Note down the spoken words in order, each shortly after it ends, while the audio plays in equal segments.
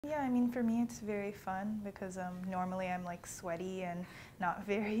Yeah, I mean, for me it's very fun because normally I'm like sweaty and not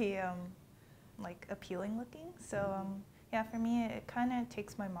very like appealing looking. So yeah, for me it kind of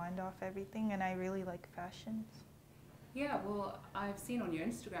takes my mind off everything, and I really like fashion. Yeah, well, I've seen on your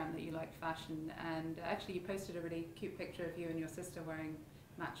Instagram that you like fashion, and actually you posted a really cute picture of you and your sister wearing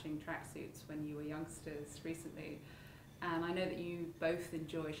matching tracksuits when you were youngsters recently. And I know that you both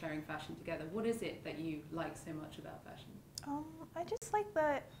enjoy sharing fashion together. What is it that you like so much about fashion? I just like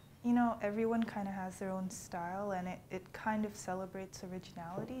that, everyone kind of has their own style, and it kind of celebrates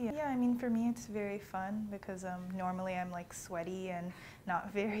originality. Yeah, I mean, for me it's very fun because normally I'm like sweaty and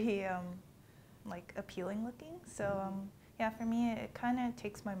not very like appealing looking. So yeah, for me it kind of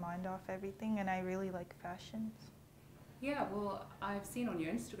takes my mind off everything, and I really like fashion. Yeah, well, I've seen on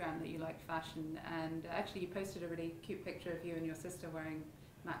your Instagram that you like fashion, and actually you posted a really cute picture of you and your sister wearing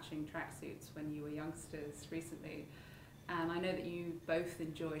matching tracksuits when you were youngsters recently. And I know that you both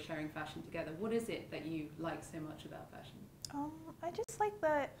enjoy sharing fashion together. What is it that you like so much about fashion? I just like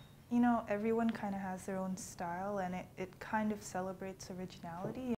that, everyone kind of has their own style, and it kind of celebrates originality.